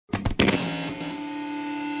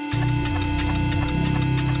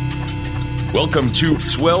Welcome to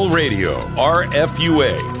Swell Radio,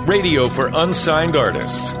 RFUA, radio for unsigned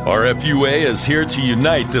artists. RFUA is here to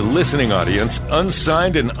unite the listening audience,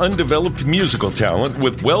 unsigned and undeveloped musical talent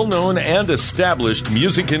with well-known and established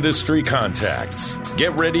music industry contacts.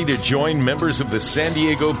 Get ready to join members of the San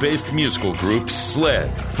Diego-based musical group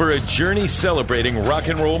SLED for a journey celebrating rock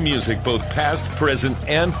and roll music both past, present,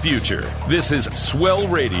 and future. This is Swell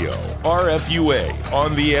Radio, RFUA,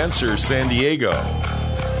 on The Answer San Diego.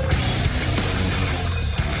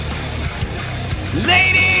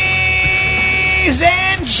 Ladies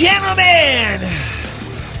and gentlemen,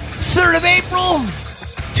 3rd of April,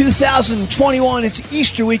 2021. It's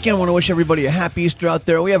Easter weekend. I want to wish everybody a happy Easter out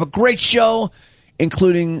there. We have a great show,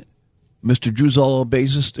 including Mr. Drew Zollo,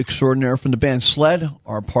 bassist extraordinaire from the band SLED,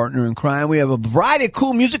 our partner in crime. We have a variety of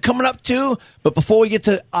cool music coming up, too. But before we get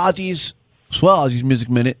to Ozzy's Music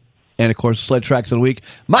Minute, and, of course, SLED Tracks of the Week,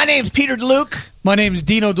 my name's Peter DeLuke. My name's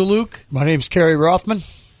Dino DeLuke. My name's Kerry Rothman.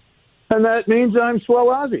 And that means I'm Swell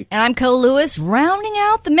Ozzy. And I'm Cole Lewis, rounding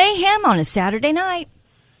out the mayhem on a Saturday night.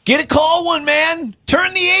 Get a cold one, man.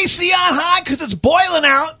 Turn the AC on high because it's boiling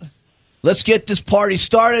out. Let's get this party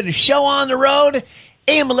started. A show on the road.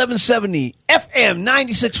 AM 1170, FM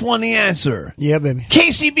 96.1 The Answer. Yeah, baby.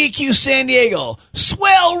 KCBQ San Diego.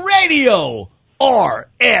 Swell Radio.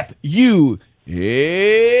 RFU.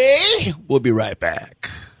 Hey, we'll be right back.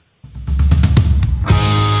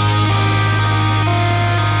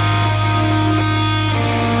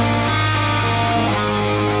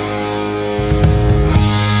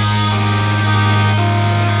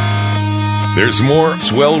 There's more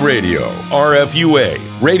Swell Radio,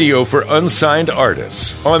 RFUA, radio for unsigned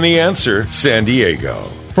artists, on The Answer San Diego.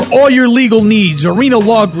 For all your legal needs, Arena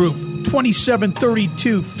Law Group,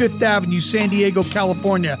 2732 Fifth Avenue, San Diego,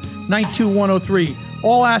 California, 92103.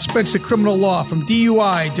 All aspects of criminal law, from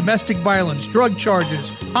DUI, domestic violence, drug charges,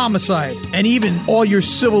 homicide, and even all your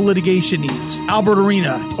civil litigation needs. Albert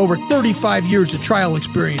Arena, over 35 years of trial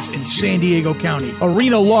experience in San Diego County.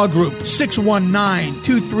 Arena Law Group,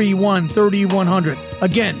 619-231-3100.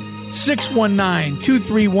 Again,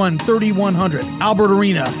 619-231-3100. Albert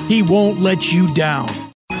Arena, he won't let you down.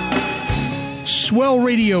 Swell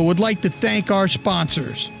Radio would like to thank our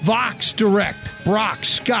sponsors: Vox Direct, Brock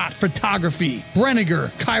Scott Photography,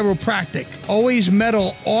 Brenniger Chiropractic, Always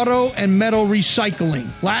Metal Auto and Metal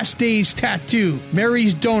Recycling, Last Days Tattoo,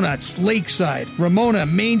 Mary's Donuts Lakeside, Ramona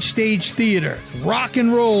Main Stage Theater, Rock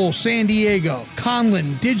and Roll San Diego,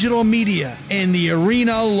 Conlin Digital Media, and the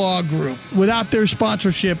Arena Law Group. Without their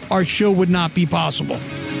sponsorship, our show would not be possible.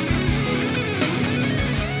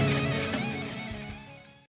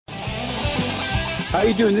 How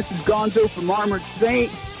you doing? This is Gonzo from Armored Saint,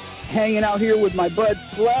 hanging out here with my bud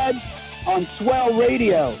SLED on Swell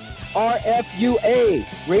Radio, RFUA,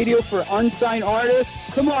 radio for unsigned artists.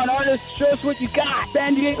 Come on, artists, show us what you got.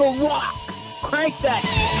 San Diego rock. Crank that.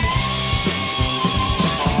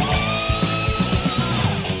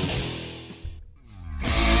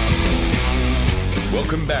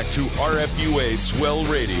 Welcome back to RFUA Swell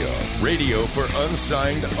Radio, radio for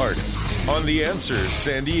unsigned artists, on The Answer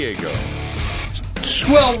San Diego.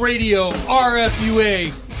 Swell Radio,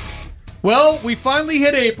 RFUA. Well, we finally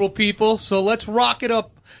hit April, people, so let's rock it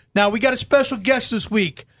up. Now, we got a special guest this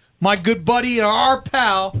week, my good buddy and our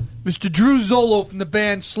pal, Mr. Drew Zollo from the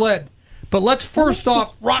band SLED. But let's first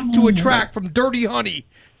off rock to a track from Dirty Honey,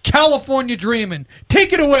 California Dreamin'.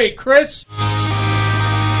 Take it away, Chris.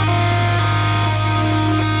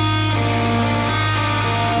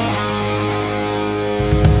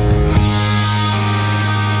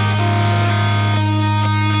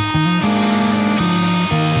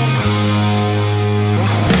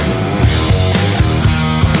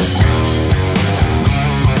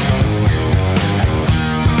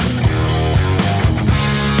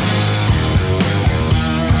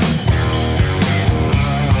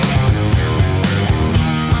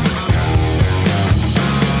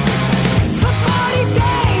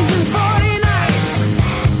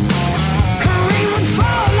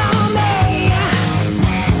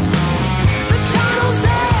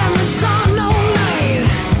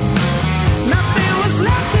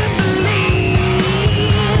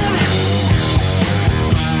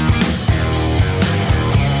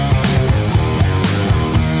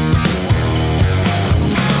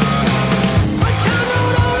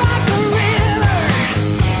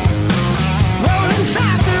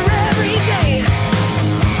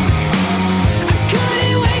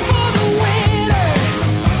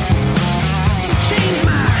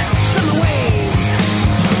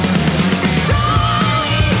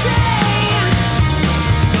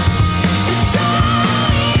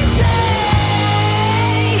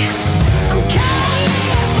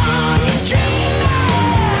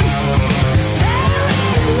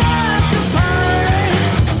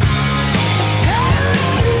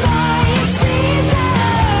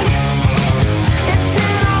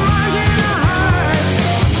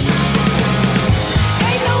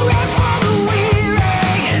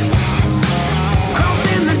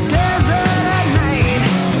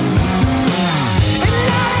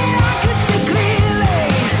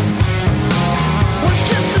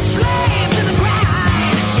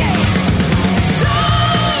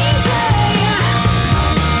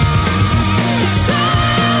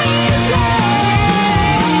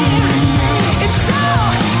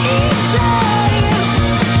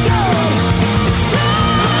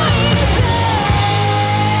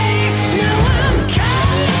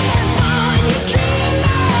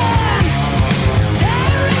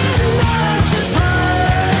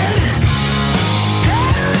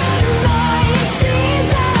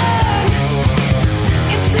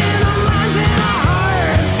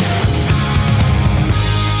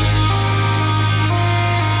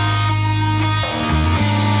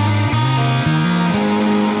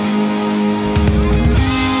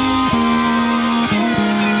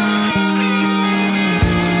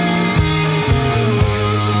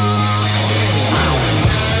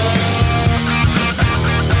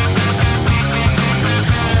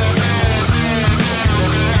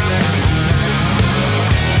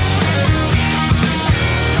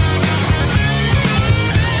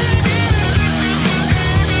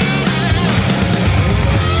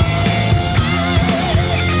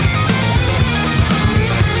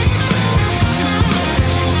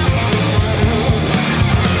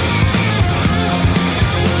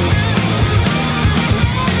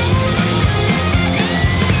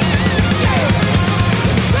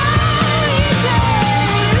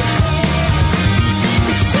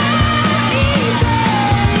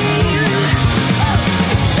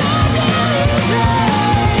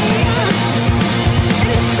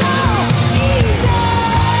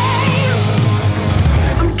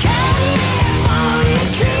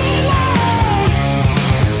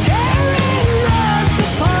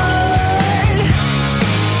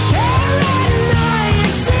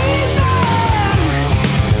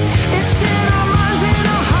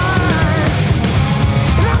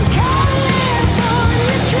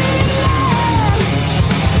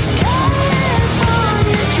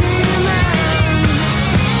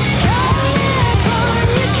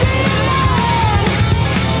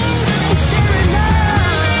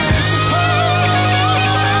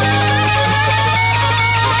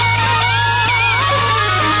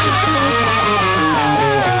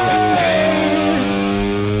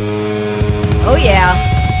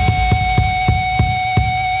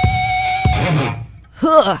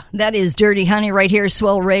 That is Dirty Honey right here,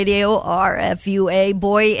 Swell Radio, RFUA,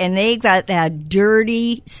 boy, and they got that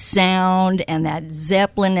dirty sound and that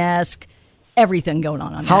Zeppelin-esque everything going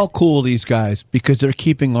on How that. cool are these guys, because they're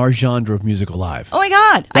keeping our genre of music alive. Oh, my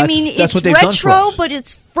God. I mean, that's it's what they've done for retro, us. but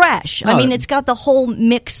it's fresh. No, I mean, it's got the whole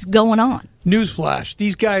mix going on. Newsflash,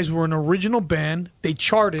 these guys were an original band. They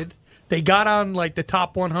charted. They got on like the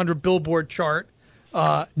top 100 Billboard chart.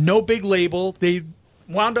 No big label. They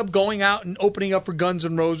wound up going out and opening up for Guns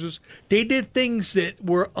N' Roses. They did things that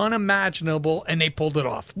were unimaginable, and they pulled it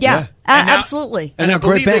off. Yeah, And now- absolutely. And I a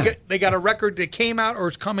great believe band. they got a record that came out or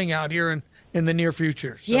is coming out here in the near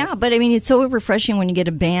future. So. Yeah, but I mean, it's so refreshing when you get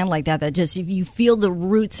a band like that just you feel the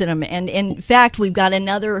roots in them. And in fact, we've got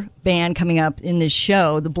another band coming up in this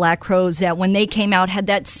show, the Black Crowes, that when they came out had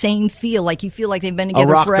that same feel. Like you feel like they've been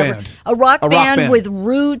together rock forever. band. A rock A rock band band. with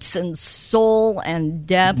roots and soul and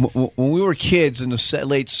depth. When we were kids in the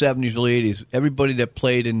late 70s, early 80s, everybody that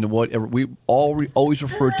played in the whatever, we always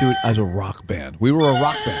referred to it as a rock band. We were a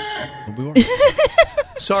rock band. We were.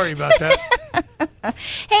 Sorry about that.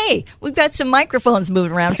 Hey, we've got some microphones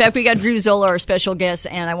moving around. In fact, we got Drew Zola, our special guest,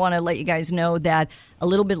 and I want to let you guys know that a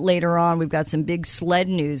little bit later on, we've got some big sled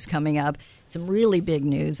news coming up, some really big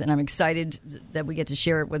news, and I'm excited that we get to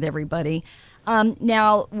share it with everybody.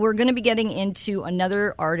 Now, we're going to be getting into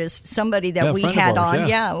another artist, somebody that we friend of had ours, on.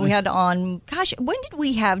 yeah. We had on, gosh, when did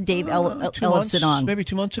we have Dave 2 Ellefson months, on? maybe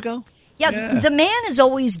 2 months ago. Yeah, the man is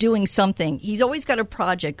always doing something. He's always got a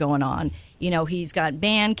project going on. You know, he's got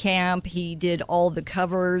Bandcamp. He did all the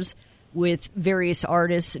covers with various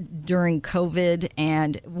artists during COVID,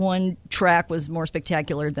 and one track was more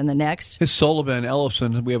spectacular than the next. His solo band,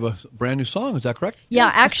 Ellefson, we have a brand new song. Is that correct?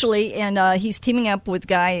 Yeah, actually, and he's teaming up with a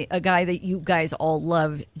guy that you guys all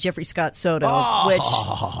love, Jeffrey Scott Soto, which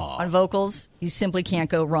on vocals, you simply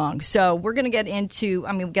can't go wrong. So we're going to get into,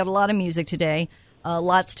 I mean, we've got a lot of music today.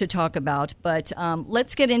 Lots to talk about, but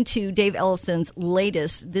let's get into Dave Ellefson's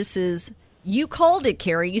latest. This is, you called it,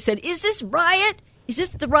 Carrie. You said, is this Riot? Is this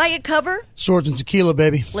the Riot cover? Swords and tequila,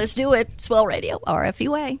 baby. Let's do it. Swell Radio,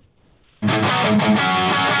 RFUA.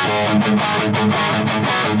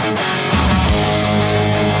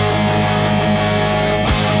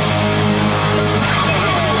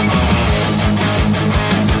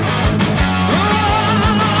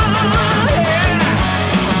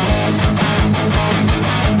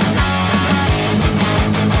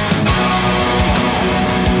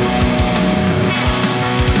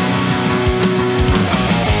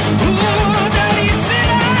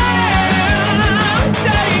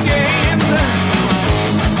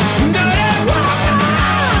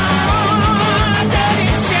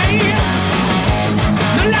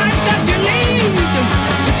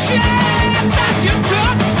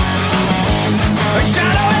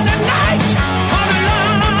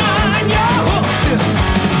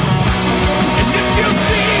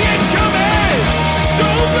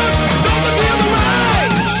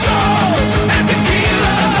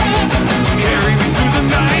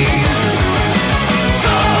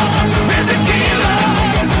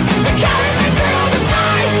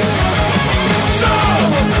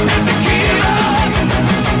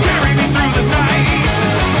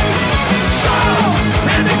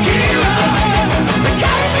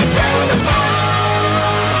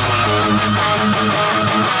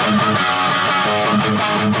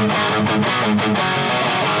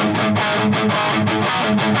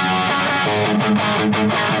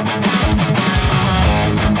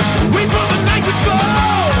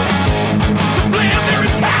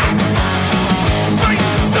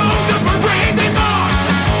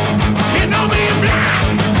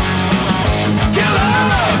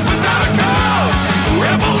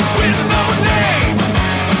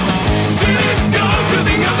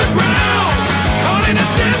 Underground, caught in a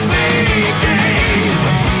deadly game.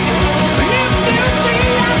 And if there's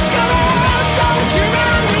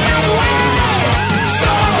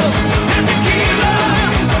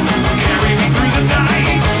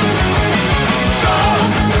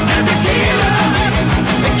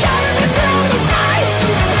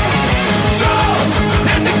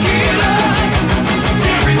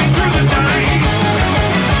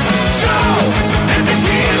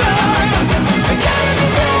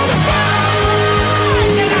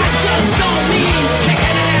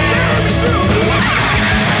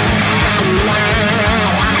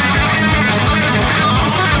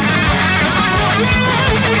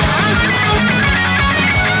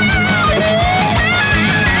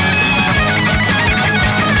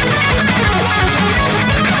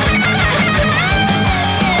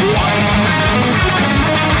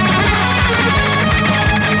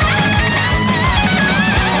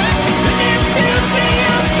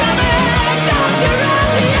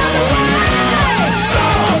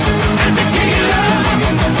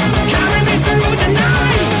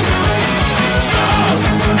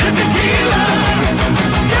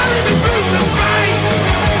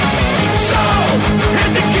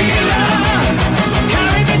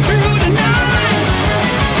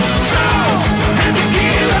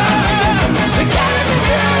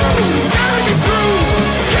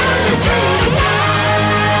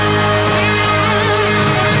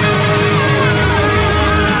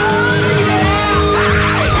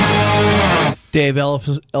Dave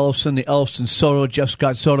Ellefson, the Ellefson Soto, Jeff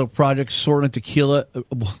Scott Soto Project, Sword and Tequila.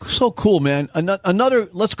 So cool, man. Another,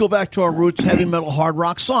 let's go back to our roots, heavy metal, hard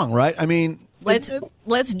rock song, right? I mean, let's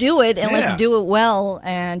do it, and let's do it well.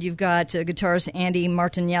 And you've got guitarist Andy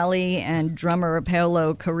Martinelli and drummer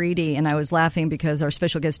Paolo Caridi. And I was laughing because our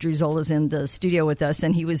special guest Drew Zola's in the studio with us,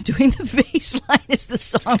 and he was doing the bass line as the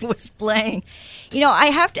song was playing. You know,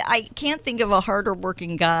 I can't think of a harder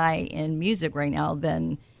working guy in music right now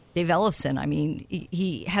than Dave Ellefson. I mean,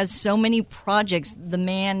 he has so many projects. The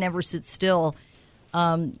man never sits still.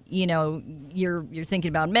 You know, you're thinking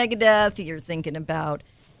about Megadeth. You're thinking about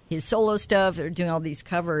his solo stuff. They're doing all these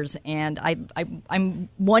covers, and I'm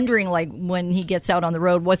wondering, like, when he gets out on the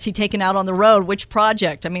road, what's he taking out on the road? Which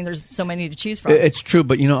project? I mean, there's so many to choose from. It's true,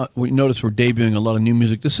 but you know, we notice we're debuting a lot of new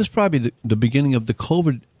music. This is probably the beginning of the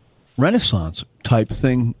COVID Renaissance type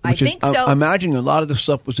thing. I think so. I'm imagining a lot of this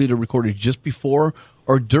stuff was either recorded just before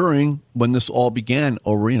or during when this all began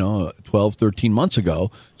over, 12, 13 months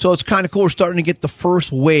ago. So it's kind of cool. We're starting to get the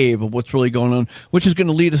first wave of what's really going on, which is going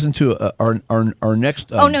to lead us into our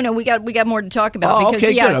next. Oh, no, we got more to talk about. Oh, because,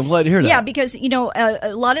 okay, good. I'm glad to hear that. Yeah, because,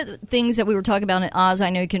 a lot of the things that we were talking about, and Oz, I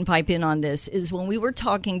know you can pipe in on this, is when we were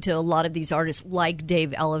talking to a lot of these artists like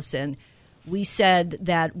Dave Ellefson, we said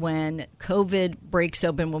that when COVID breaks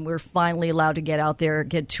open, when we're finally allowed to get out there,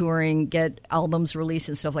 get touring, get albums released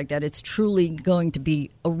and stuff like that, it's truly going to be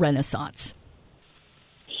a renaissance.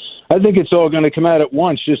 I think it's all going to come out at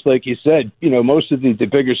once, just like you said. You know, most of the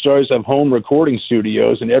bigger stars have home recording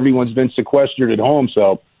studios, and everyone's been sequestered at home.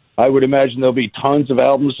 So I would imagine there'll be tons of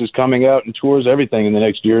albums just coming out and tours, everything in the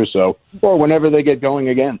next year or so, or whenever they get going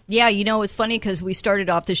again. Yeah, it's funny because we started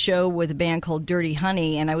off the show with a band called Dirty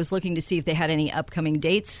Honey, and I was looking to see if they had any upcoming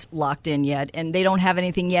dates locked in yet, and they don't have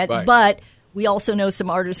anything yet, right. But we also know some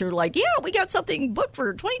artists who are like, yeah, we got something booked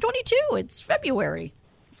for 2022. It's February.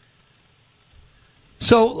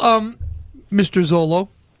 So, Mr. Zolo,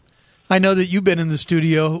 I know that you've been in the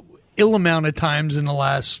studio ill amount of times in the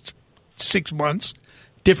last 6 months.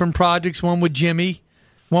 Different projects, one with Jimmy,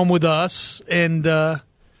 one with us, and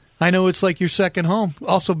I know it's like your second home.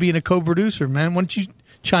 Also being a co-producer, man. Why don't you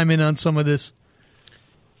chime in on some of this?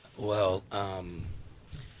 Well,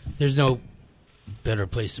 there's no better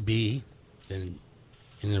place to be than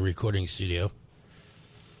in the recording studio,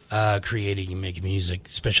 creating and making music,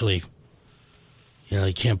 especially,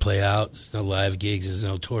 you can't play out. There's no live gigs. There's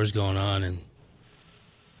no tours going on, and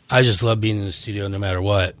I just love being in the studio no matter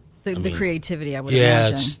what. The creativity, I would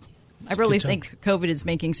imagine. I really think COVID is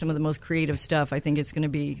making some of the most creative stuff. I think it's going to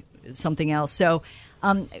be something else. So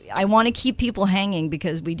I want to keep people hanging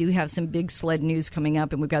because we do have some big sled news coming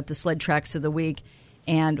up, and we've got the sled tracks of the week,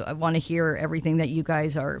 and I want to hear everything that you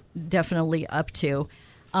guys are definitely up to.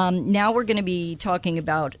 Now we're going to be talking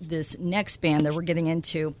about this next band that we're getting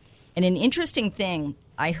into. And an interesting thing,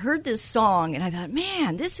 I heard this song, and I thought,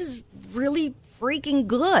 man, this is really freaking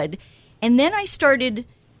good. And then I started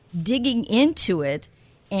digging into it,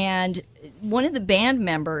 and one of the band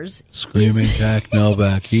members Screaming Jack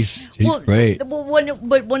Novak, he's great. Well,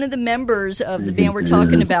 one of the members of the band we're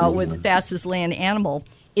talking about with Fastest Land Animal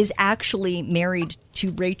is actually married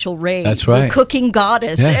to Rachel Ray, that's right, the cooking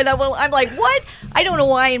goddess. Yeah. And I'm like, what? I don't know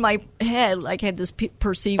why in my head I had this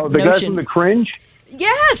perceived the notion. guy from The Cringe?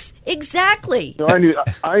 Yes, exactly. So I knew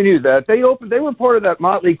that. They were part of that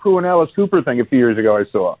Motley Crue and Alice Cooper thing a few years ago. I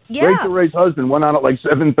saw. Yeah. Rachel Ray's husband went on at like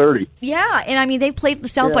 7:30. Yeah, and I mean they've played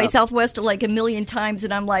South by Southwest like a million times,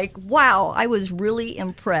 and I'm like, wow, I was really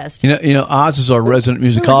impressed. Oz is our resident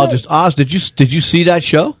musicologist. Oz, did you see that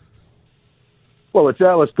show? Well, it's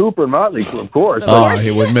Alice Cooper and Motley Crue, of course.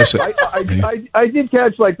 He would miss it. I did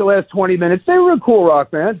catch like the last 20 minutes. They were a cool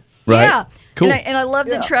rock band. Right? Yeah. Cool. And I love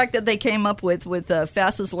the track that they came up with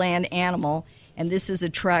Fastest Land Animal. And this is a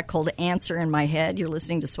track called Answer in My Head. You're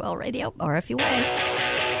listening to Swell Radio,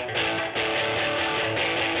 RFUA.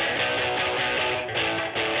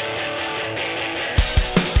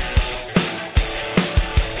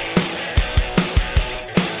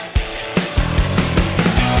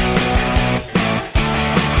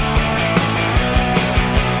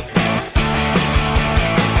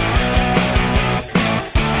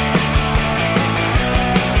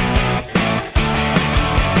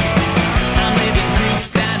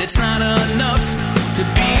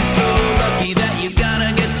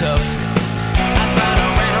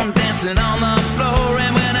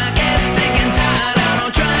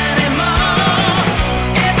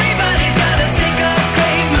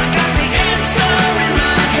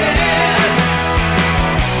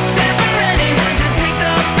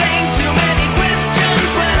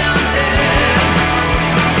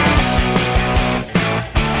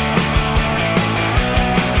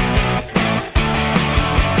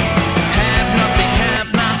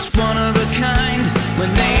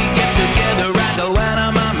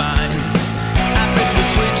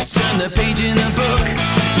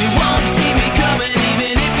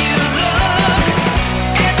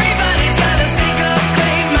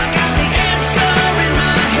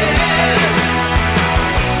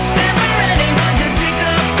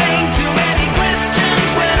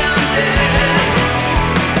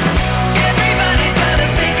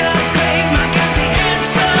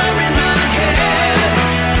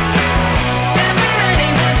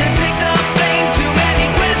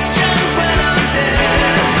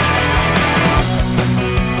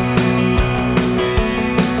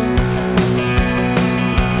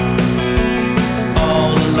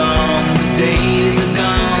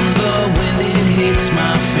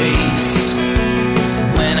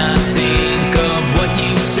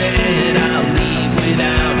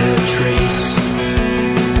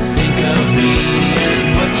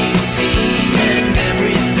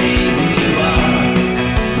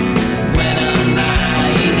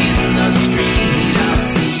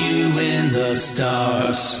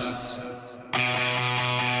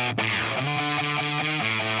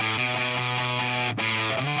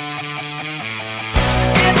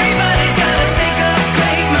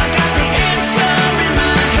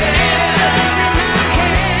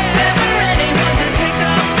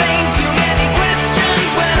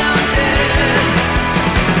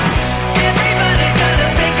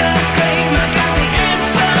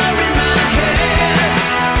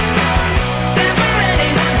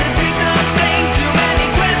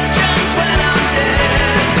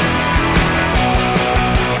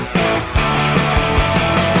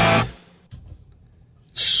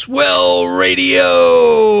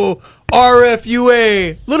 Radio,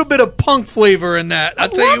 RFUA. A little bit of punk flavor in that. I'll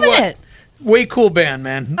tell you what. It. Way cool band,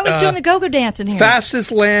 man. I was doing the go-go dance in here.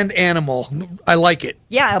 Fastest land animal. I like it.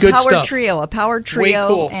 Yeah, Good powered stuff. trio. A powered trio. Way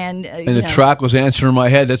cool. And the track was answering in my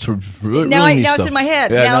head. That's really now neat it's stuff. in my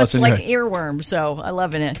head. Yeah, now it's in like your head. earworm, so I'm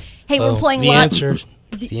loving it. Hey, we're playing the lots. answer.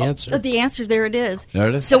 The answer. The answer, there it is. There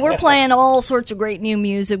it is. So we're playing all sorts of great new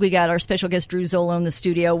music. We got our special guest Drew Zolo in the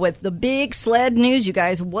studio with the big sled news, you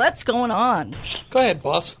guys. What's going on? Go ahead,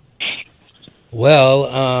 boss.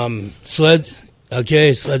 Well, Sled's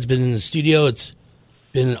been in the studio. It's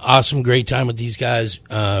been an awesome, great time with these guys,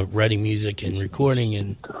 writing music and recording.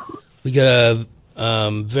 And we got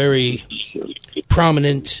a very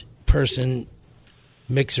prominent person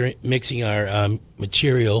mixing our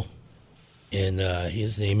material. And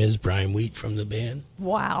his name is Brian Wheat from the band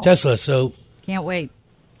Wow. Tesla. So Can't wait.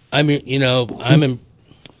 I mean, I'm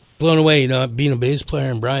blown away. Being a bass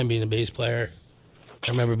player and Brian being a bass player.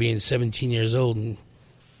 I remember being 17 years old and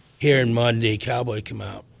hearing Modern Day Cowboy come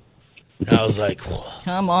out. And I was like, whoa.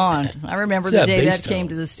 Come on. I remember It's the that day bass that came tone.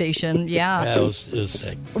 to the station. Yeah. Yeah, it was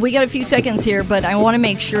sick. We got a few seconds here, but I want to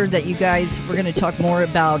make sure that you guys, we're going to talk more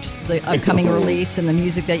about the upcoming release and the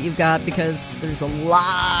music that you've got, because there's a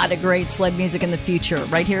lot of great sled music in the future.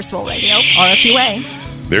 Right here, Swell Radio,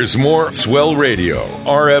 RFUA. There's more Swell Radio,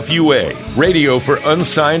 RFUA, radio for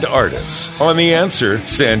unsigned artists, on The Answer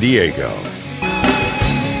San Diego.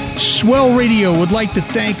 Swell Radio would like to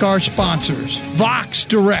thank our sponsors: Vox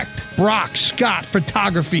Direct, Brock Scott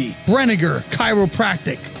Photography, Brenniger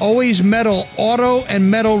Chiropractic, Always Metal Auto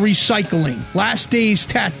and Metal Recycling, Last Days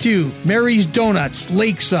Tattoo, Mary's Donuts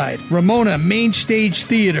Lakeside, Ramona Main Stage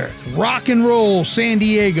Theater, Rock and Roll San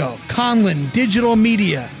Diego, Conlin Digital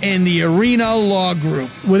Media, and the Arena Law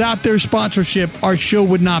Group. Without their sponsorship, our show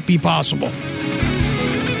would not be possible.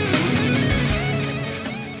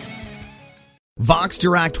 Vox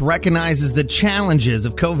Direct recognizes the challenges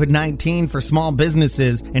of COVID-19 for small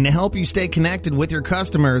businesses, and to help you stay connected with your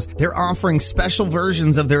customers, they're offering special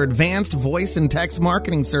versions of their advanced voice and text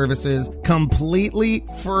marketing services completely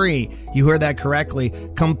free. You heard that correctly,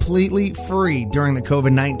 completely free during the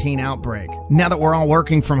COVID-19 outbreak. Now that we're all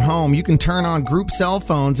working from home, you can turn on group cell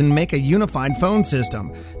phones and make a unified phone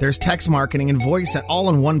system. There's text marketing and voice all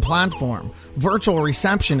in one platform. Virtual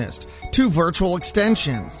receptionist, 2 virtual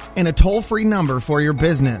extensions, and a toll-free number for your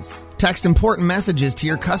business. Text important messages to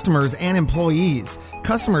your customers and employees.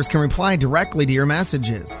 Customers can reply directly to your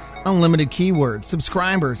messages. Unlimited keywords,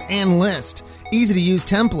 subscribers, and list. Easy-to-use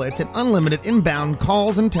templates and unlimited inbound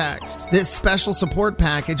calls and text. This special support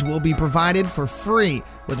package will be provided for free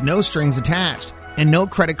with no strings attached, and no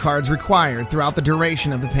credit cards required throughout the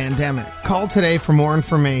duration of the pandemic. Call today for more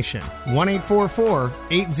information.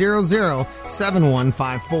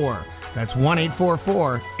 1-844-800-7154. That's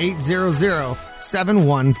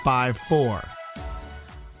 1-844-800-7154.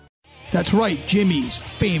 That's right, Jimmy's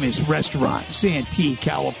famous restaurant, Santee,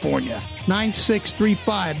 California.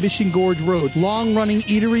 9635 Mission Gorge Road. Long-running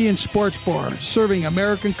eatery and sports bar, serving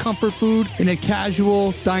American comfort food in a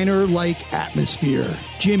casual, diner-like atmosphere.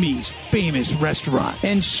 Jimmy's famous restaurant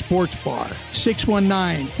and sports bar.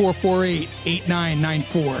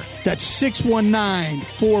 619-448-8994. That's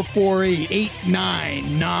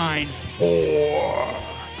 619-448-8994.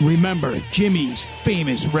 Remember, Jimmy's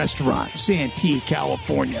famous restaurant, Santee,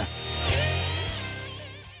 California.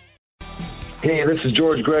 Hey, this is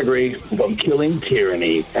George Gregory from Killing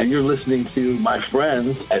Tyranny, and you're listening to my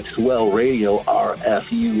friends at Swell Radio,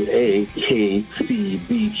 RFUA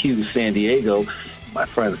KCBQ San Diego, my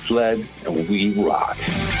friend Sled, and we rock.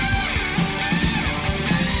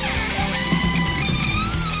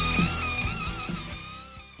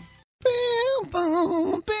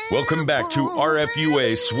 Welcome back to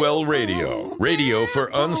RFUA Swell Radio, radio for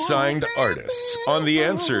unsigned artists, on The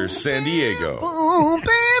Answer San Diego. What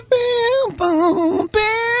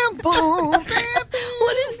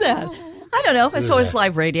is that? I don't know. It's always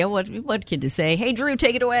live radio. What can you say? Hey, Drew,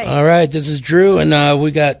 take it away. All right, this is Drew, and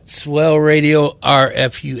we got Swell Radio,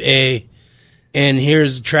 RFUA, and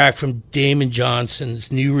here's a track from Damon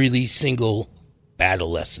Johnson's new release single,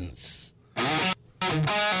 Battle Lessons.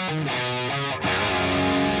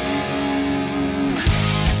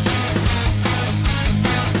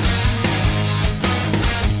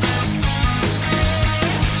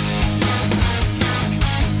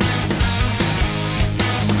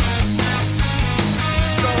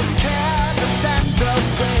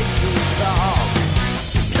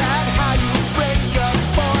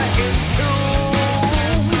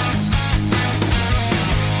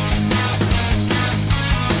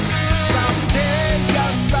 Someday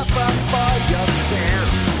you'll suffer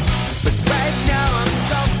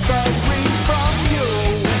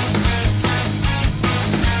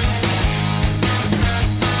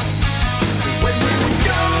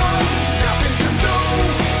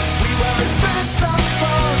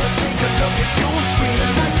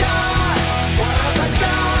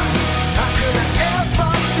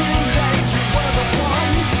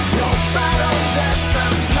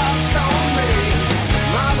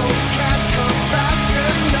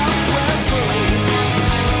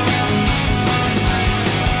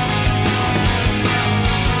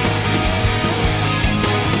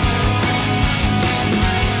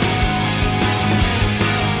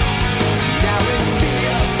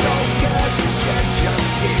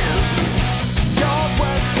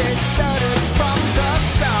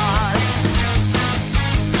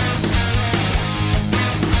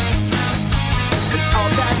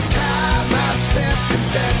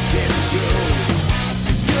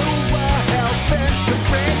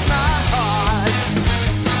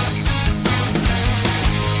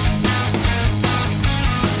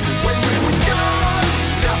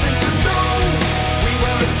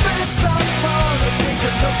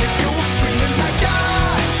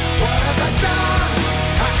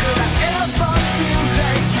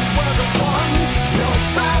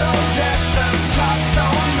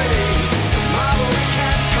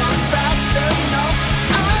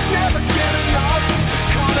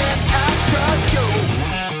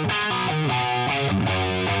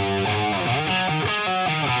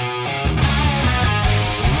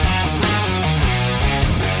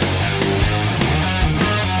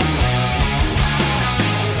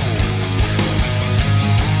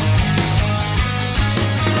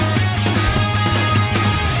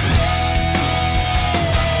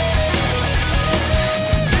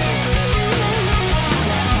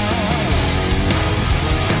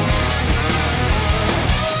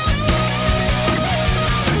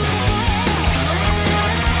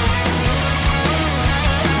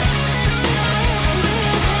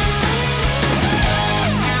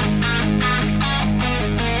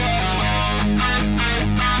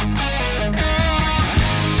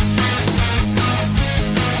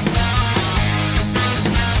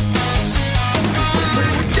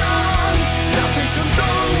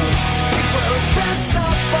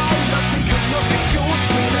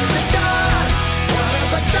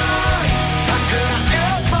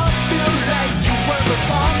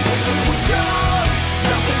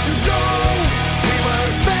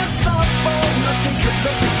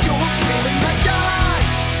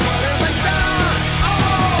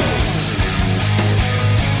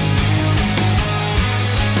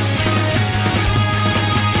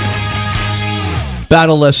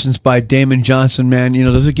Battle Lessons by Damon Johnson, man. You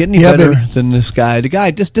know, does it get any better than this guy? The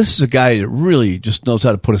guy, this is a guy that really just knows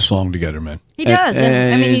how to put a song together, man. He does.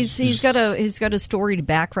 And I mean, he's got a storied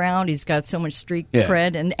background. He's got so much street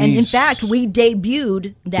cred. And in fact, we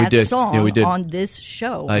debuted that song on this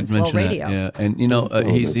show on Swell Radio. That, yeah. And, you know,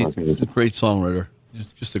 he's a great songwriter.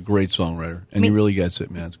 Just a great songwriter, and he really gets it,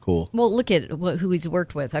 man. It's cool. Well, look at who he's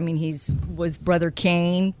worked with. I mean, he's with Brother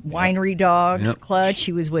Kane, Winery Dogs, Clutch.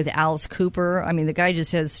 He was with Alice Cooper. I mean, the guy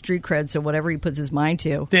just has street cred, so whatever he puts his mind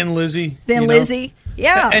to. Thin Lizzy.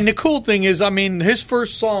 Yeah. And the cool thing is, I mean, his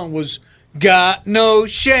first song was Got No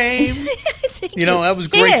Shame. You know, that was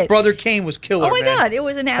great. Hit. Brother Kane was killer. Oh my God, it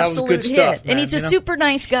was an absolute hit. Stuff, and he's a super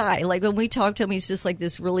nice guy. Like when we talk to him, he's just like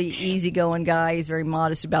this really easygoing guy. He's very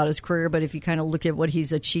modest about his career, but if you kind of look at what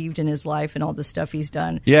he's achieved in his life and all the stuff he's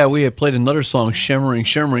done. Yeah, we had played another song, Shimmering.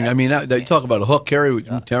 I mean, you talk about a hook, Carrie. We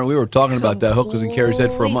were talking about that hook was in Carrie's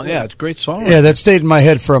head for a month. Yeah, it's a great song. Yeah, that stayed in my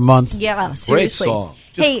head for a month. Yeah, seriously. Great song.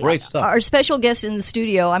 Great stuff. Our special guest in the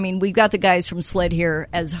studio, I mean, we've got the guys from Sled here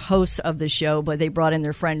as hosts of the show, but they brought in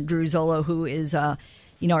their friend Drew Zolo, who is, our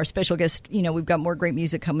special guest. You know, we've got more great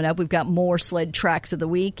music coming up. We've got more Sled tracks of the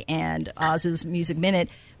week and Oz's Music Minute.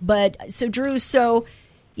 But so, Drew,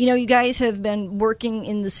 you guys have been working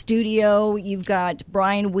in the studio. You've got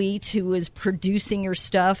Brian Wheat, who is producing your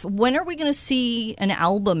stuff. When are we going to see an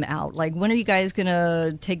album out? Like, when are you guys going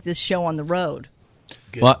to take this show on the road?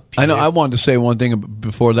 Good. Well, I know I wanted to say one thing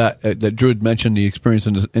before that Drew had mentioned the experience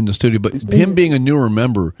in the studio, but him being a newer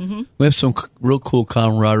member, we have some real cool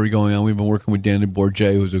camaraderie going on. We've been working with Danny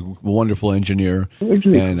Bourget, who's a wonderful engineer,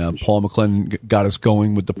 and Paul McLennan got us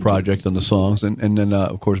going with the project and the songs, and then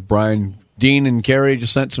of course Brian, Dean, and Carrie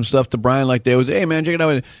just sent some stuff to Brian like they was, hey man, check it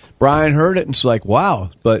out. Brian heard it and it's like,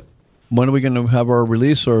 wow, but when are we going to have our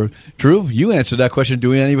release? Or Drew, you answered that question.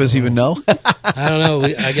 Do any of us even know? I don't know.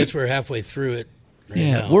 I guess we're halfway through it.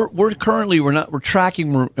 We're currently we're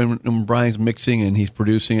tracking and Brian's mixing and he's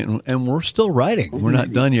producing it and we're still writing. We're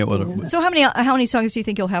not done yet with it. So how many songs do you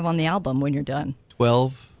think you'll have on the album when you're done?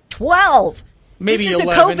 12. 12. Maybe this is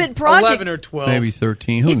 11, a COVID project. 11 or 12. Maybe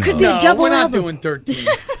 13. Who knows? Could be a double we're not album. doing 13.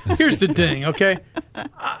 Here's the thing, okay?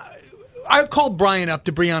 I called Brian up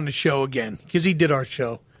to bring on the show again because he did our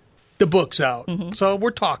show. The book's out. So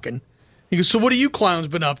we're talking. He goes, so what have you clowns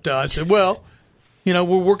been up to? I said, well, we're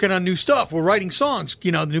working on new stuff. We're writing songs.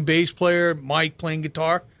 The new bass player, Mike playing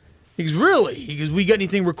guitar. He goes, really? He goes, we got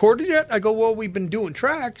anything recorded yet? I go, well, we've been doing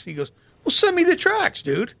tracks. He goes, well, send me the tracks,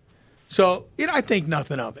 dude. So, I think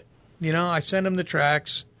nothing of it. I send him the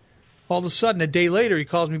tracks. All of a sudden, a day later, he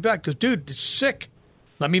calls me back. Goes, dude, it's sick.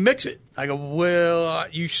 Let me mix it. I go, well,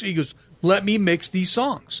 he goes, let me mix these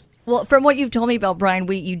songs. Well, from what you've told me about Brian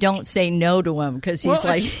Wheat, you don't say no to him because he's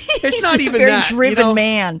it's not a even very that, driven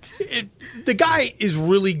man. The guy is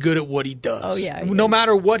really good at what he does. Oh, yeah. No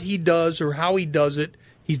matter what he does or how he does it,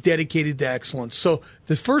 he's dedicated to excellence. So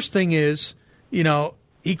the first thing is,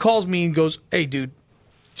 he calls me and goes, hey, dude,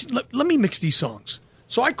 let me mix these songs.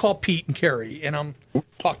 So I call Pete and Carrie, and I'm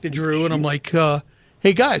talk to Drew, and I'm like,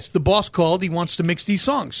 hey, guys, the boss called. He wants to mix these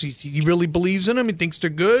songs. He really believes in them. He thinks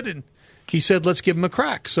they're good, and he said, let's give him a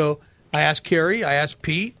crack. So I asked Carrie, I asked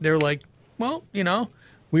Pete. They're like, well,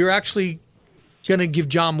 we were actually going to give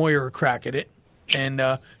John Moyer a crack at it. And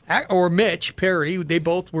or Mitch Perry, they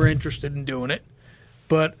both were interested in doing it.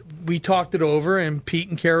 But we talked it over, and Pete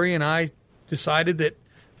and Carrie and I decided that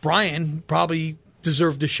Brian probably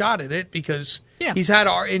deserved a shot at it because he's had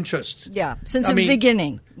our interest. Yeah, since the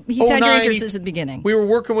beginning. He's had your interest since the beginning. We were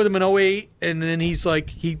working with him in 2008, and then he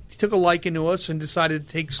took a liking to us and decided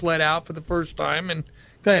to take Sled out for the first time. And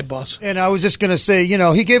go ahead, boss. And I was just going to say,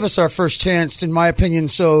 he gave us our first chance, in my opinion,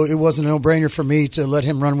 so it wasn't a no-brainer for me to let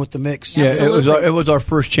him run with the mix. Yeah, it was our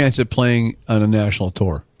first chance at playing on a national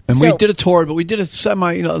tour. And we did a tour, but we did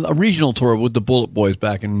a regional tour with the Bullet Boys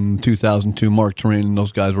back in 2002. Mark Turin and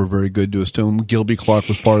those guys were very good to us, too. Gilby Clark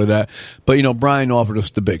was part of that. But, Brian offered us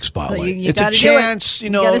the big spotlight. It's a chance,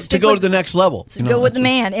 to go to the next level. Go with the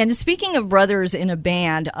man. And speaking of brothers in a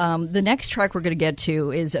band, the next track we're going to get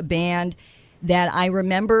to is a band that I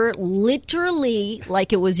remember literally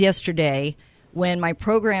like it was yesterday when my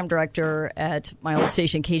program director at my old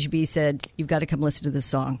station, KGB, said, you've got to come listen to this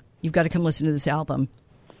song. You've got to come listen to this album.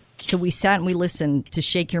 So we sat and we listened to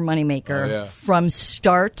Shake Your Moneymaker from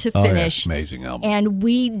start to finish. Amazing album. And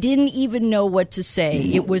we didn't even know what to say.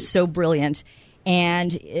 It was so brilliant.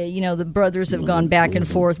 And, the brothers have gone back and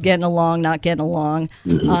forth, getting along, not getting along.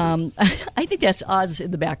 I think that's Oz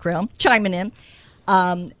in the background, chiming in.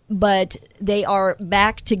 But they are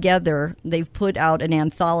back together. They've put out an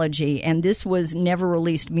anthology, and this was never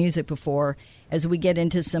released music before. As we get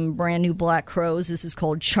into some brand new Black Crowes, this is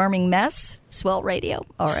called Charming Mess, Swell Radio,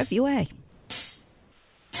 RFUA.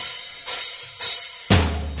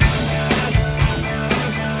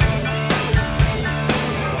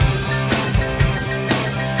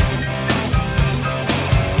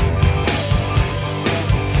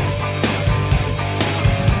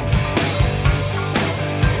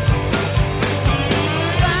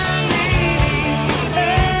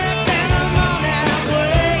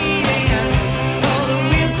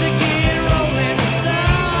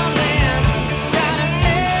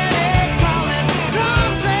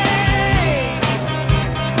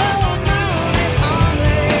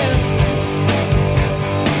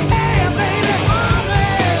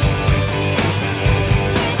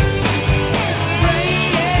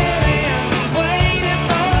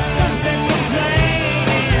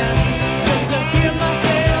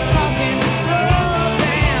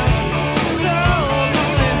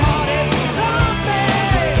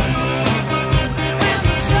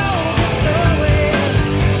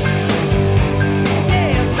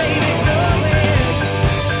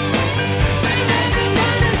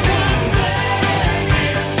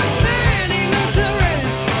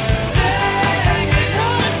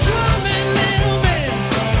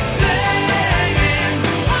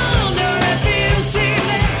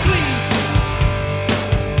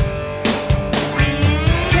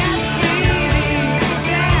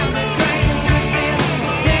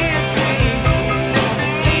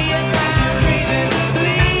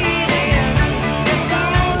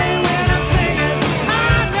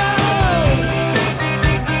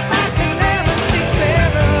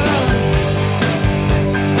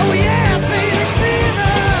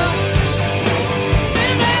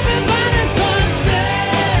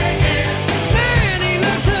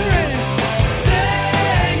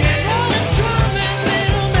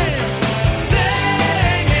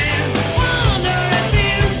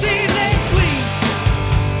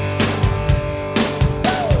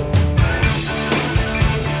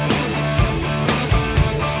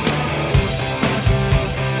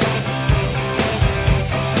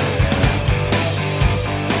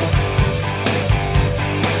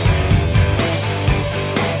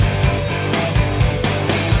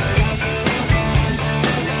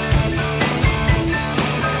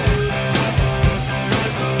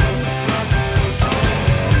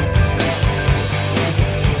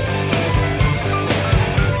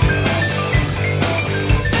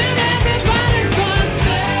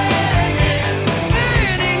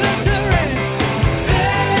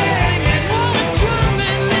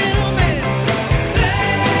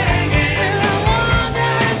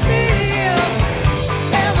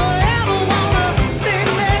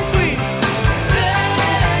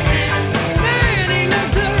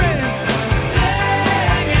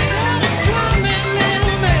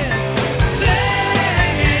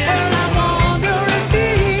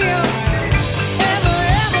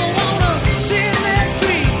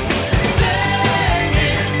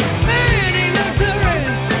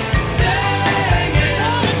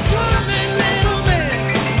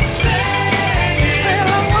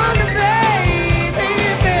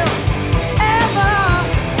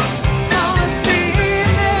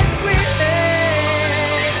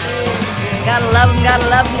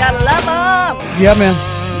 Gotta love them. Yeah,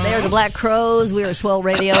 man. They're the Black Crowes. We are Swell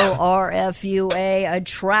Radio, RFUA, a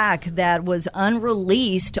track that was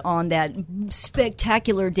unreleased on that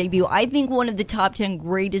spectacular debut. I think one of the top 10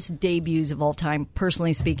 greatest debuts of all time,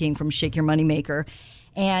 personally speaking, from Shake Your Moneymaker.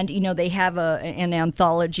 And, you know, they have an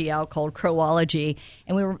anthology out called Crowology.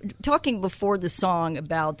 And we were talking before the song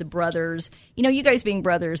about the brothers. You know, you guys being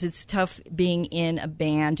brothers, it's tough being in a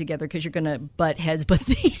band together because you're going to butt heads. But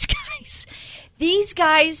these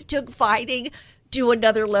guys took fighting to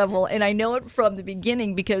another level. And I know it from the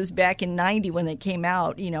beginning because back in 90 when they came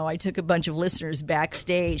out, you know, I took a bunch of listeners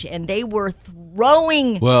backstage and they were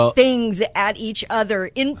throwing things at each other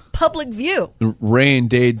in public view. Ray and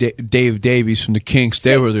Dave Davies from the Kinks,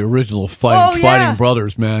 they were the original fighting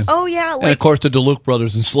brothers, man. Oh, yeah. And, of course, the DeLuke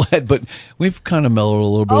brothers and Sled, but we've kind of mellowed a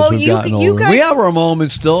little bit as we've gotten older. We have our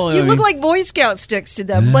moments still. You look like Boy Scout sticks to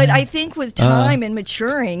them, but I think with time and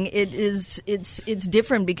maturing, it's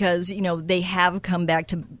different because, you know, they have come back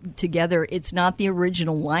together. It's not the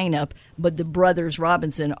original lineup, but the brothers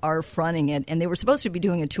Robinson are fronting it, and they were supposed to be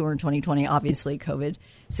doing a tour in 2020. Obviously, COVID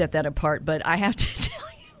set that apart, but I have to tell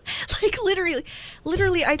you, like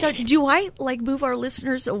literally, I thought, do I like move our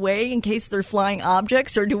listeners away in case they're flying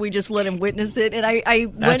objects, or do we just let them witness it? And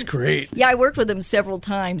That's great. Yeah, I worked with them several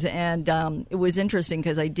times, and it was interesting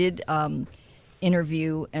because I did.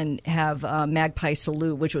 interview and have Magpie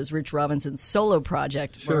Salute, which was Rich Robinson's solo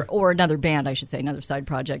project, or another band, I should say, another side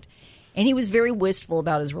project. And he was very wistful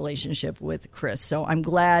about his relationship with Chris. So I'm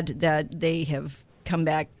glad that they have come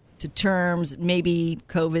back to terms. Maybe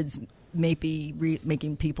COVID's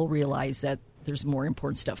making people realize that there's more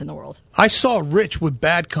important stuff in the world. I saw Rich with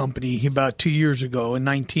Bad Company about 2 years ago in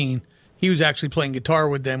 19. He was actually playing guitar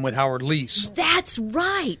with them with Howard Leese. That's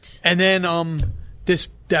right. And then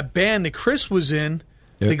that band that Chris was in,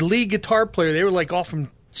 the lead guitar player, they were like all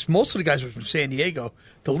from, most of the guys were from San Diego.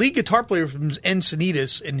 The lead guitar player was from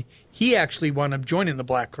Encinitas, and he actually wound up joining the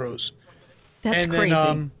Black Crowes. That's and crazy.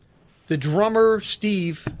 Then the drummer,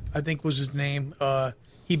 Steve, I think was his name,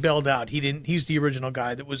 he bailed out. He's the original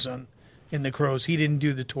guy that was in the Crowes. He didn't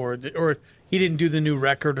do the tour, or he didn't do the new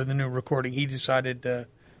record or the new recording. He decided to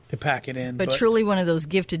pack it in. But truly one of those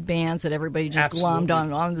gifted bands that everybody just Absolutely.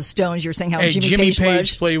 glommed on the Stones. You were saying how Hey, Jimmy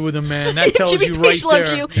Page played with him, man. That tells Jimmy you Page right loves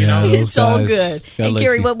there. you. Yeah, It's all guys. good. Hey,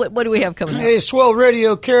 Gary, what do we have coming up? Hey, Swell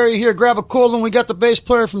Radio, Kerry here. Grab a cold one. We got the bass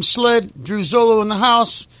player from Sled, Drew Zolo in the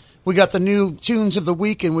house. We got the new tunes of the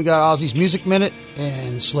week, and we got Ozzy's Music Minute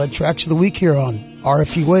and Sled Tracks of the Week here on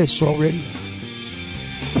RFUA, Swell Radio.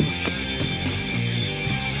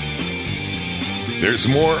 There's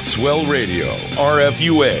more Swell Radio,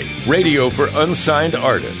 RFUA, radio for unsigned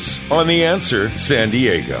artists, on The Answer San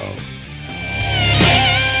Diego.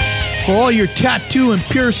 For all your tattoo and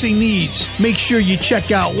piercing needs, make sure you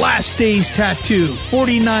check out Last Days Tattoo,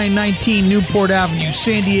 4919 Newport Avenue,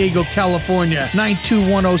 San Diego, California,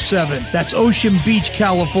 92107. That's Ocean Beach,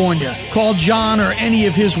 California. Call John or any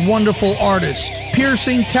of his wonderful artists.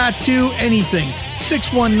 Piercing, tattoo, anything.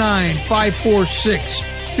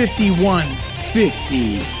 619-546-5150.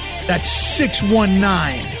 That's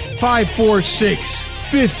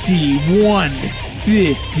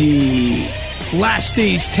 619-546-5150. Last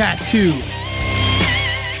Days Tattoo.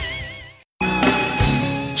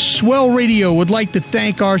 Swell Radio would like to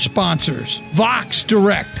thank our sponsors: Vox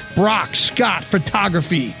Direct, Brock Scott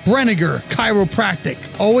Photography, Brenniger Chiropractic,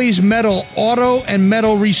 Always Metal Auto and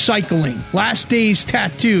Metal Recycling, Last Days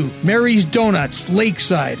Tattoo, Mary's Donuts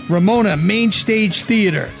Lakeside, Ramona Main Stage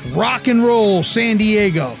Theater, Rock and Roll San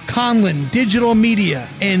Diego, Conlin Digital Media,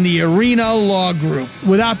 and the Arena Law Group.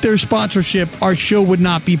 Without their sponsorship, our show would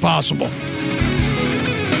not be possible.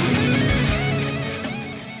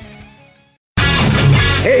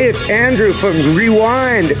 Hey, it's Andrew from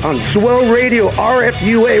Rewind on Swell Radio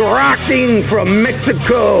RFUA, rocking from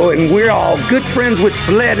Mexico, and we're all good friends with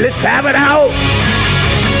Sled. Let's have it out!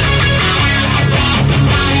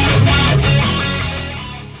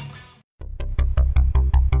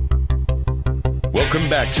 Welcome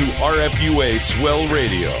back to RFUA Swell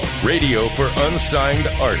Radio, radio for unsigned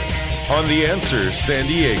artists, on The Answer San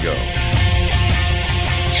Diego.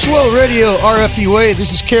 Swell Radio, RFUA.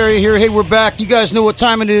 This is Kerry here. Hey, we're back. You guys know what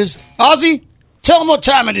time it is. Ozzy, tell them what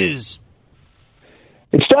time it is.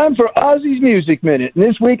 It's time for Ozzy's Music Minute, and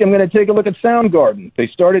this week I'm going to take a look at Soundgarden. They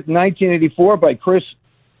started in 1984 by Chris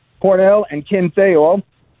Cornell and Kim Thayil.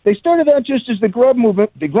 They started out just as the grunge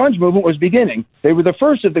movement was beginning. They were the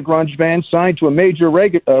first of the grunge bands signed to a major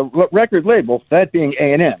record label, that being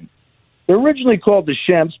A&M. They were originally called the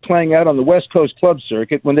Shemps, playing out on the West Coast club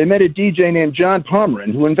circuit, when they met a DJ named John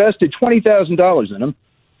Pomeran, who invested $20,000 in them.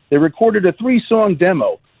 They recorded a 3-song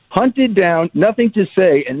demo. Hunted Down, Nothing to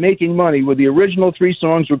Say, and Making Money were the original 3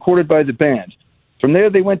 songs recorded by the band. From there,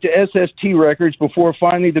 they went to SST Records before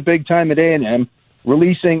finally the big time at A&M,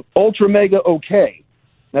 releasing Ultra Mega OK.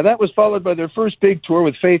 Now, that was followed by their first big tour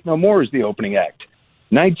with Faith No More as the opening act.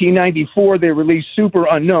 1994, they released Super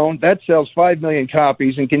Unknown. That sells 5 million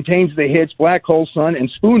copies and contains the hits Black Hole Sun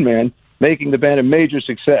and Spoon Man, making the band a major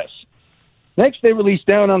success. Next, they released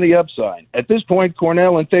Down on the Upside. At this point,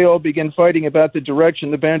 Cornell and Thayil begin fighting about the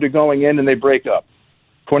direction the band are going in, and they break up.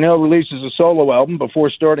 Cornell releases a solo album before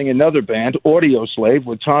starting another band, Audio Slave,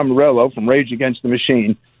 with Tom Morello from Rage Against the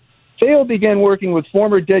Machine. Thayil began working with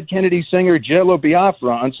former Dead Kennedy singer Jello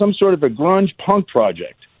Biafra on some sort of a grunge punk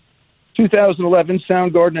project. 2011,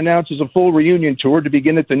 Soundgarden announces a full reunion tour to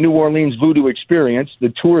begin at the New Orleans Voodoo Experience.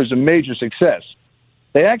 The tour is a major success.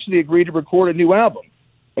 They actually agreed to record a new album.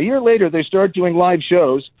 A year later, they start doing live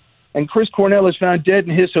shows, and Chris Cornell is found dead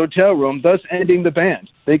in his hotel room, thus ending the band.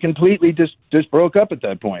 They completely just broke up at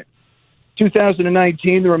that point.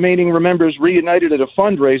 2019, the remaining members reunited at a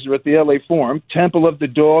fundraiser at the LA Forum. Temple of the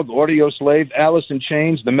Dog, Audio Slave, Alice in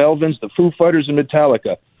Chains, the Melvins, the Foo Fighters, and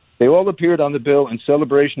Metallica. They all appeared on the bill in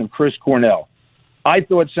celebration of Chris Cornell. I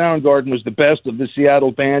thought Soundgarden was the best of the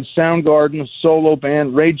Seattle bands. Soundgarden, solo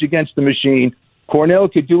band, Rage Against the Machine. Cornell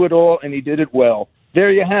could do it all, and he did it well.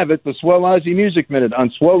 there you have it, the Swell Ozzy Music Minute on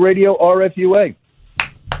Swell Radio RFUA.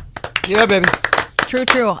 Yeah, baby.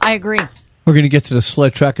 True. I agree. We're going to get to the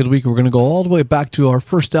sled track of the week. We're going to go all the way back to our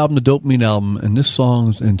first album, the Dopamine album, and this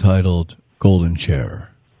song's entitled Golden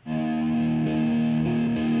Chair.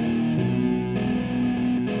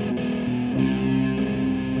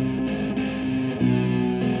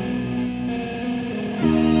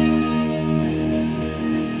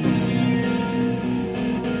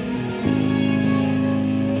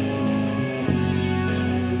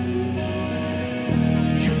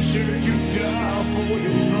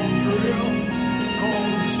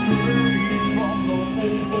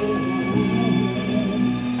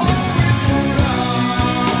 Oh, it's alive.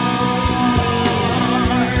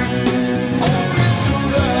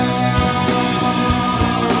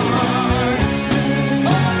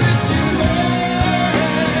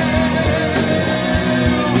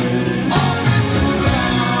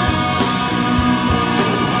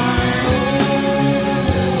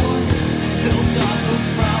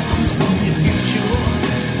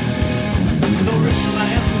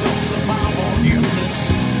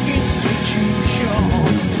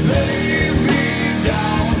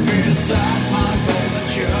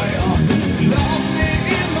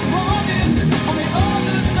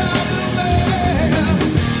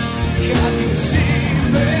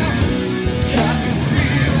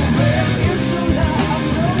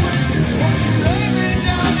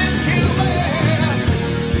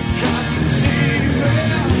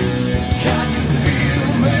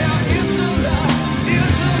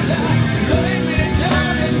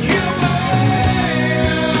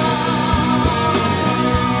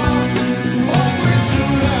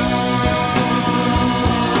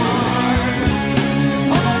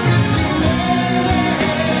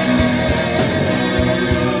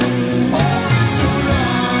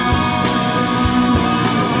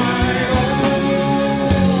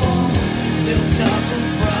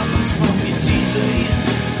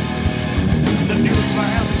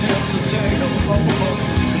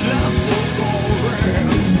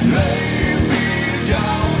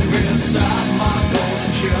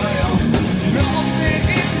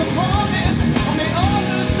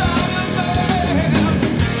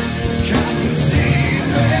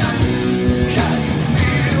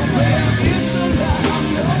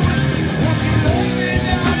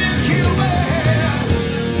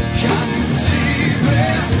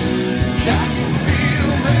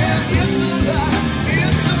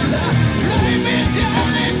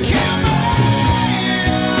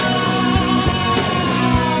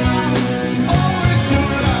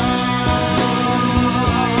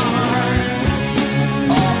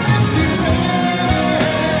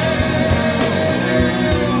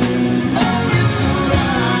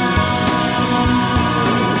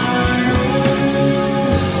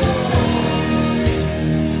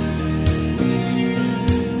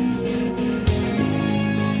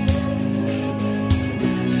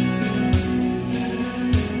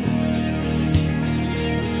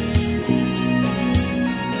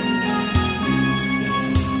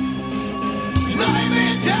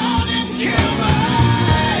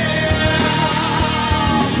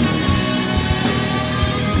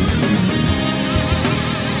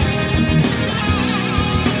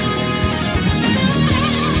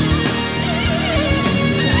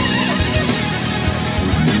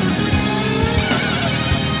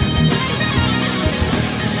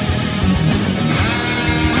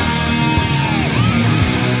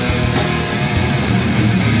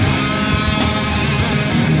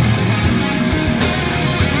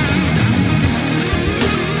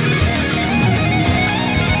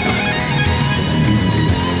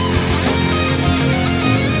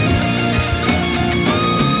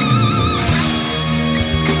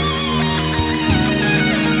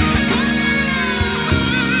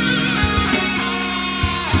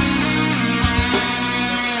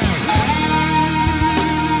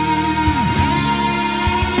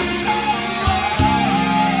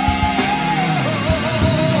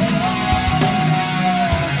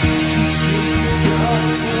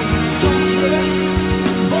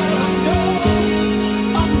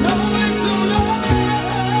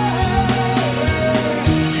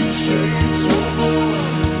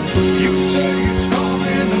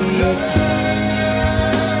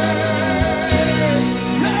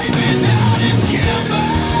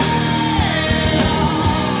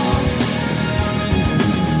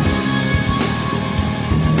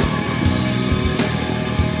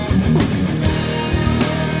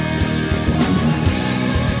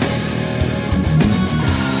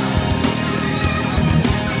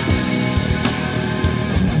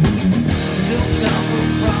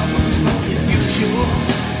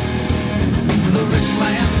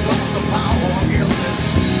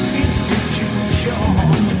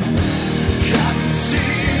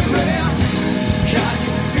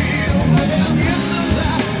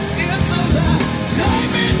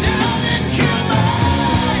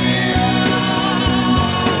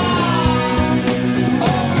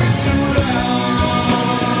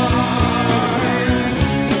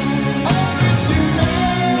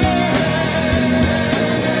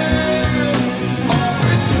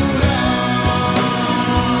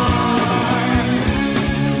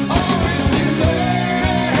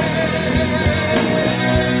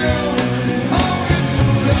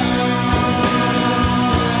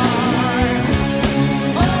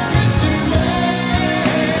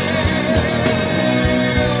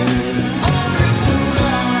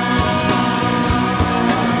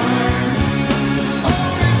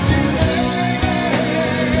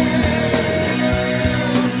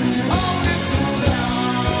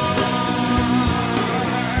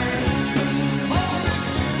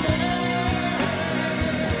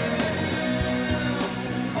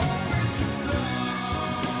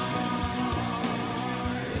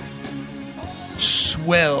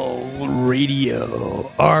 Swell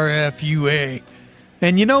Radio, RFUA.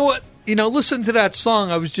 And you know what? Listen to that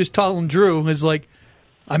song. I was just telling Drew, is like,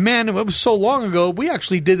 man, it was so long ago. We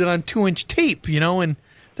actually did it on 2-inch tape, and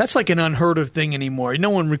that's like an unheard of thing anymore. No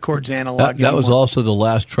one records analog That was also the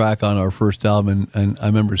last track on our first album, and I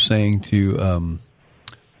remember saying to,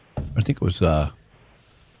 I think it was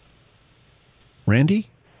Randy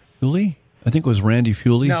Fuley? I think it was Randy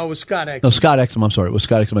Fuley. No, it was Scott Exum. No, Scott Exum. I'm sorry. It was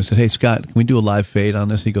Scott Exum. I said, hey, Scott, can we do a live fade on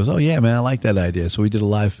this? He goes, oh, yeah, man, I like that idea. So we did a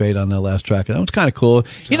live fade on that last track. And that was kind of cool.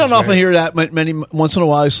 You don't often hear that many. Once in a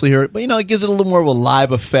while, you hear it. But, it gives it a little more of a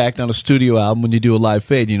live effect on a studio album when you do a live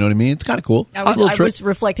fade. You know what I mean? It's kind of cool. I was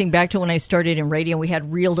reflecting back to when I started in radio, and we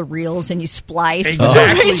had reel-to-reels, and you spliced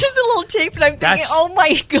Exactly. the little tape. And I'm thinking, oh,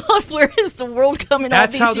 my God, where is the world coming out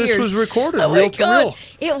these years? That's how this was recorded, oh reel-to-reel.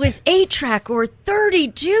 It was 8-track or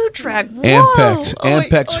 32-track. Whoa.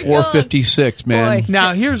 Ampex 456, man. Boy.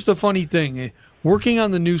 Now, here's the funny thing. Working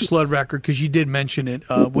on the new Sled record, because you did mention it,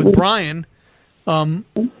 with Brian,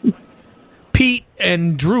 Pete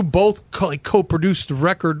and Drew both co-produced the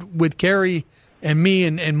record with Kerry and me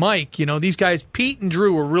and Mike. These guys, Pete and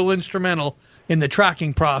Drew, were real instrumental in the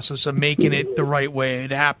tracking process of making it the right way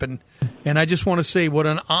it happened. And I just want to say what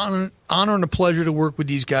an honor and a pleasure to work with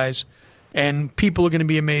these guys. And people are going to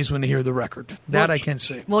be amazed when they hear the record. That I can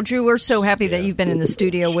say. Well, Drew, we're so happy that you've been in the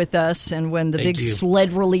studio with us. And when the big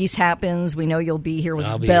Sled release happens, we know you'll be here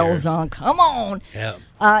with bells on. Come on. Yeah.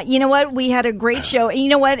 You know what? We had a great show. You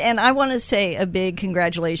know what? And I want to say a big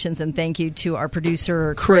congratulations and thank you to our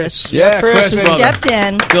producer, Chris. Yeah, Chris who stepped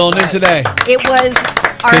in. Filling in today. It was...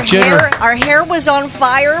 Our hair was on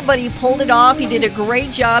fire, but he pulled it off. He did a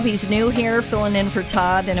great job. He's new here, filling in for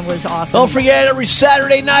Todd, and it was awesome. Don't forget, every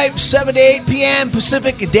Saturday night, 7 to 8 p.m.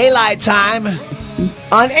 Pacific Daylight Time,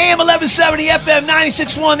 on AM 1170, FM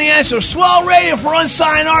 96.1, The Answer, Swell Radio for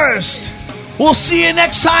Unsigned Artists. We'll see you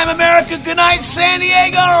next time, America. Good night, San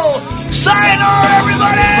Diego. Sayonara,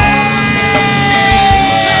 everybody!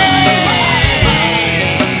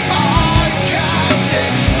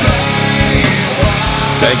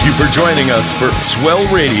 Thank you for joining us for Swell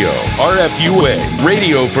Radio, RFUA,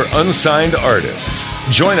 Radio for Unsigned Artists.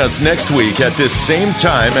 Join us next week at this same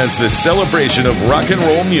time as the celebration of rock and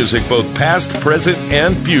roll music, both past, present,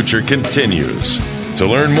 and future, continues. To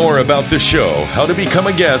learn more about the show, how to become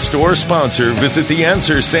a guest or sponsor, visit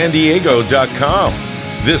theanswersandiego.com.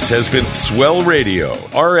 This has been Swell Radio,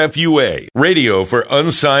 RFUA, Radio for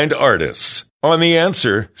Unsigned Artists, on The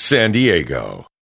Answer San Diego.